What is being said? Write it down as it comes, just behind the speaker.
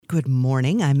Good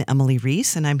morning. I'm Emily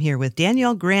Reese, and I'm here with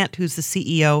Danielle Grant, who's the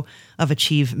CEO of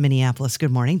Achieve Minneapolis.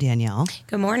 Good morning, Danielle.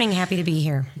 Good morning. Happy to be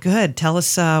here. Good. Tell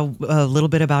us a little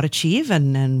bit about Achieve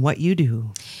and what you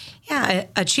do. Yeah,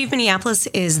 Achieve Minneapolis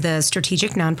is the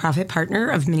strategic nonprofit partner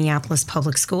of Minneapolis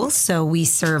Public Schools. So we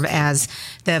serve as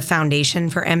the foundation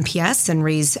for MPS and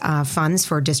raise funds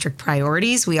for district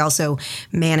priorities. We also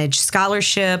manage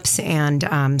scholarships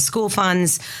and school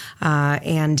funds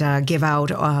and give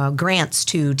out grants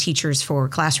to teachers for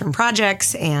classroom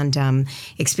projects and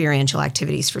experiential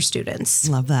activities for students.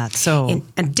 Love that. So, in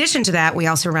addition to that, we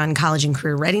also run college and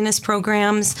career readiness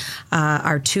programs.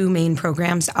 Our two main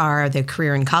programs are the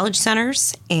Career and College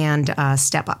Centers and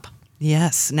Step Up.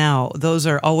 yes. Now, those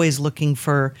are always looking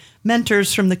for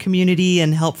mentors from the community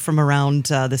and help from around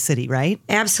the city, right?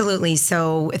 Absolutely.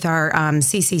 So with our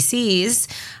CCCs,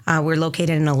 we're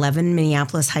located in 11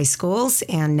 Minneapolis high schools,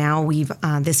 and now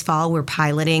this fall we're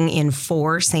piloting in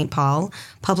 4 St. Paul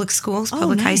public schools,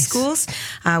 public high schools,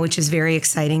 which is very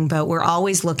exciting. But we're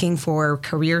always looking for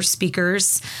career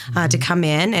speakers to come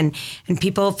in, and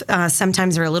people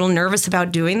sometimes are a little nervous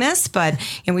about doing this, but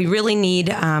we really need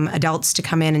adults to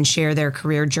come in and share their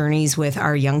career journeys with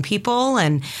our young people,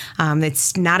 and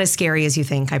it's not as scary as you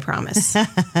think, I promise.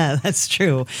 That's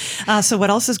true. So what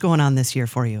else is going on this year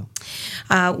for you?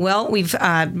 Well, we've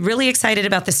really excited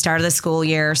about the start of the school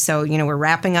year. So, we're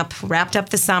wrapped up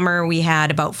the summer. We had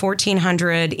about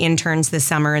 1,400 interns this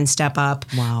summer in Step Up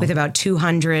with about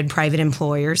 200 private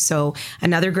employers. So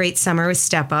another great summer with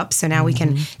Step Up. So now we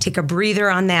can take a breather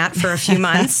on that for a few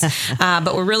months.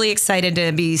 But we're really excited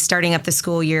to be starting up the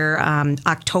school year.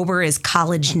 October is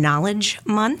College Knowledge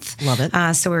Month. Love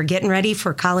it. So we're getting ready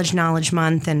for College Knowledge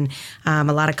Month and a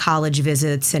lot of college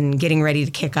visits and getting ready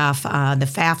to kick off the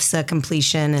FAFSA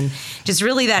completion and just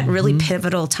really that really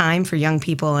pivotal time for young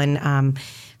people and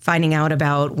finding out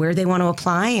about where they want to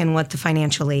apply and what the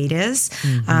financial aid is.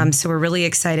 So we're really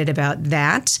excited about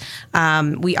that.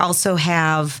 We also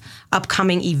have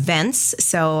upcoming events.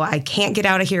 So I can't get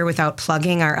out of here without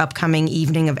plugging our upcoming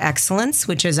Evening of Excellence,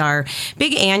 which is our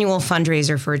big annual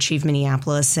fundraiser for Achieve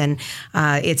Minneapolis. And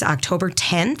it's October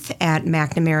 10th at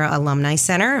McNamara Alumni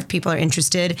Center. If people are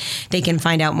interested, they can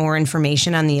find out more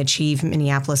information on the Achieve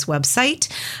Minneapolis website.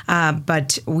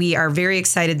 But we are very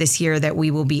excited this year that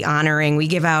we will be honoring, we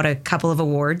give out a couple of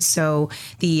awards. So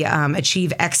the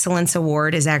Achieve Excellence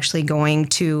Award is actually going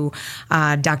to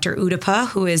Dr. Udapa,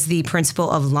 who is the principal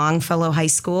of Longfellow High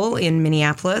School in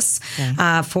Minneapolis.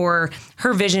 For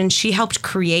her vision, she helped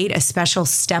create a special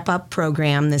Step Up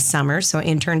program this summer, so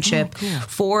internship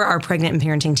for our pregnant and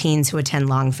parenting teens who attend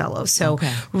Longfellow. So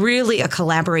really a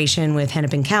collaboration with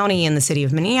Hennepin County and the city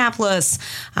of Minneapolis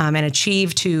and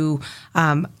Achieve to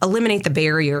eliminate the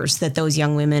barriers that those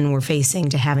young women were facing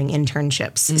to having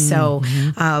internships. So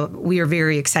we are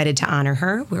very excited to honor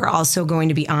her. We're also going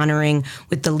to be honoring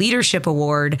with the Leadership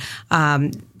Award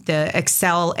the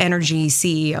Excel Energy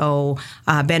CEO,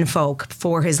 Ben Folk,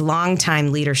 for his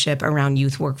longtime leadership around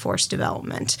youth workforce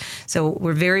development. So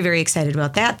we're very, very excited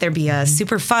about that. There'll be a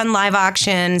super fun live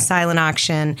auction, silent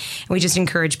auction, and we just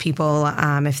encourage people,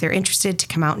 if they're interested, to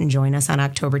come out and join us on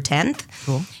October 10th.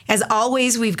 Cool. As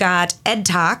always, we've got Ed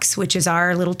Talks, which is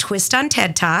our little twist on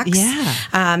TED Talks.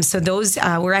 So those,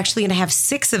 we're actually going to have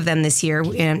 6 of them this year.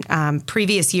 In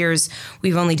previous years,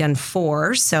 we've only done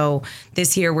 4. So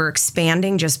this year, we're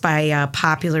expanding just by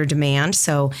popular demand.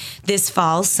 So this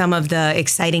fall, some of the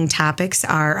exciting topics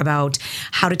are about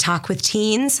how to talk with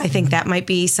teens. I think that might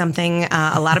be something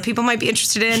a lot of people might be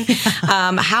interested in.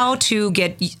 How to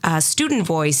get student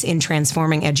voice in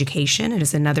transforming education. It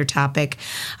is another topic.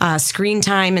 Screen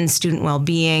time and student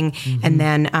well-being, and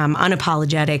then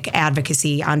unapologetic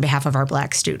advocacy on behalf of our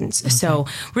Black students. So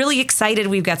really excited.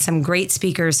 We've got some great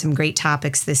speakers, some great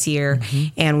topics this year,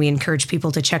 and we encourage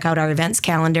people to check out our events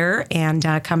calendar and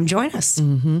come join us.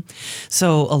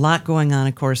 So a lot going on.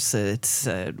 Of course, it's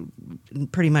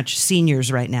pretty much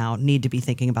seniors right now need to be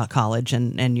thinking about college,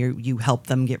 and you help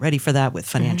them get ready for that with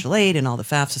financial aid and all the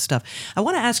FAFSA stuff. I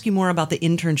want to ask you more about the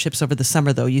internships over the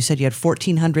summer, though. You said you had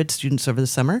 1,400 students over the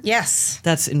summer. Yes.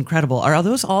 That's incredible. Are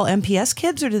those all MPS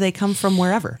kids, or do they come from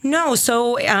wherever? No.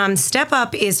 So Step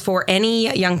Up is for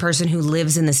any young person who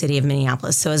lives in the city of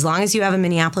Minneapolis. So as long as you have a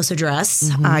Minneapolis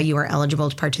address, you are eligible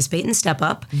to participate in Step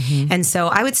Up. And so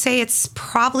I would say it's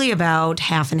probably about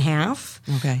half and half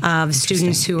of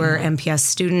students who are MPS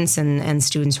students and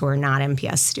students who are not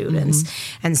MPS students.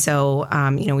 And so,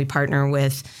 we partner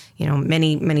with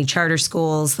many charter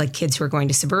schools, like kids who are going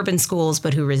to suburban schools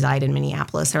but who reside in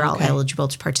Minneapolis are all eligible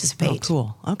to participate. Oh,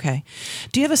 cool. Okay.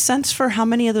 Do you have a sense for how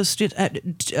many of those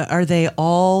students, are they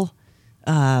all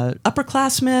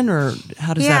upperclassmen, or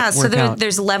how does that work out?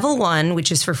 There's level 1,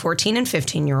 which is for 14 and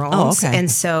 15-year-olds. Oh, okay. And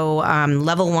so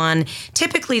level 1,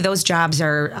 typically those jobs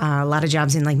are a lot of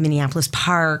jobs in like Minneapolis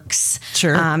parks.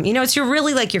 Sure. It's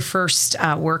really like your first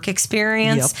work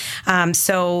experience. Yep.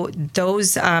 So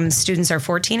those students are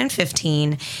 14 and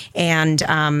 15, and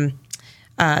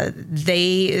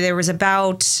there was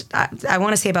about, I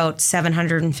want to say about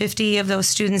 750 of those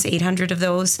students, 800 of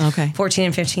those, 14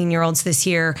 and 15-year-olds this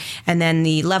year. And then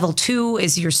the level 2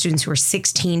 is your students who are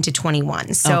 16 to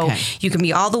 21. So you can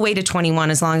be all the way to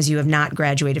 21 as long as you have not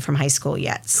graduated from high school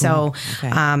yet. Cool.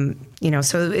 So,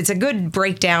 so it's a good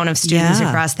breakdown of students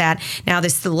across that. Now,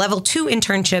 the level 2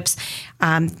 internships,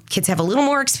 kids have a little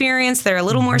more experience. They're a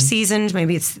little more seasoned.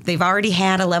 Maybe they've already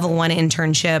had a level 1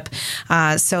 internship.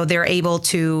 So they're able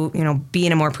to, be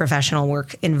in a more professional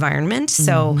work environment.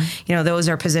 So, those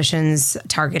are positions,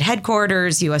 Target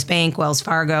headquarters, U.S. Bank, Wells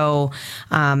Fargo,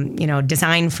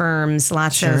 design firms,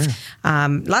 lots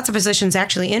of positions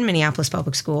actually in Minneapolis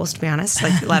public schools, to be honest,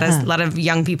 like a lot of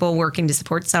young people working to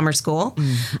support summer school.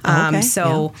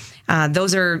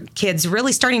 Those are kids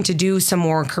really starting to do some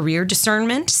more career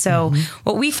discernment. So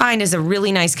what we find is a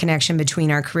really nice connection between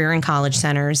our career and college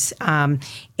centers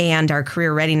and our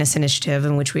career readiness initiative,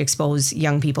 in which we expose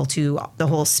young people to the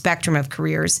whole spectrum of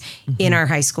careers in our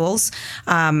high schools.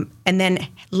 And then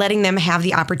letting them have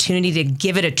the opportunity to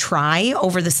give it a try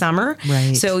over the summer.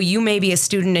 Right. So you may be a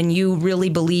student and you really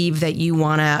believe that you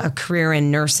want a career in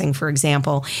nursing, for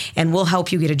example, and we'll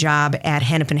help you get a job at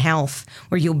Hennepin Health,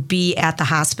 where you'll be at the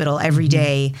hospital every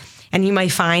day. And you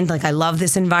might find, like, I love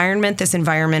this environment. This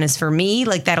environment is for me.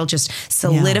 Like, that'll just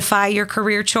solidify your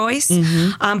career choice.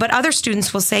 But other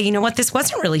students will say, you know what, this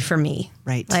wasn't really for me.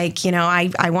 Right. Like,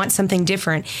 I want something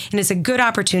different. And it's a good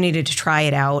opportunity to try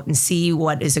it out and see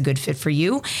what is a good fit for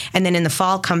you. And then in the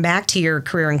fall, come back to your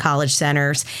career and college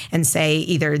centers and say,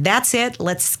 either that's it,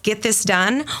 let's get this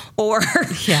done, or,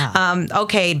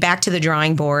 okay, back to the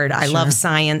drawing board. I love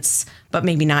science, but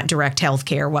maybe not direct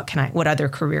healthcare. What other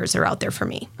careers are out there for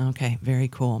me? Okay, very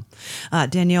cool.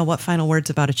 Danielle, what final words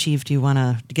about Achieve do you want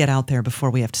to get out there before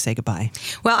we have to say goodbye?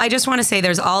 Well, I just want to say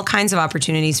there's all kinds of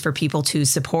opportunities for people to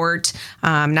support,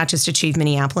 not just Achieve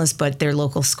Minneapolis, but their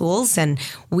local schools. And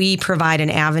we provide an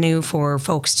avenue for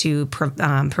folks to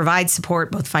provide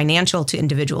support, both financial to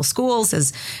individual schools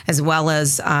as well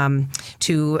as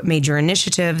to major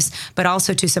initiatives, but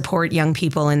also to support young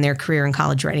people in their career and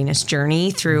college readiness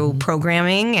journey through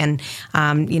programming. And,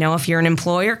 if you're an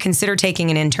employer, consider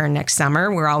taking an intern next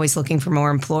summer. We're always looking for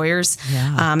more employers.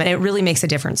 And it really makes a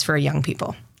difference for young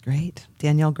people. Great.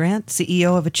 Danielle Grant,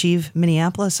 CEO of Achieve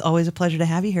Minneapolis. Always a pleasure to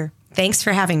have you here. Thanks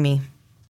for having me.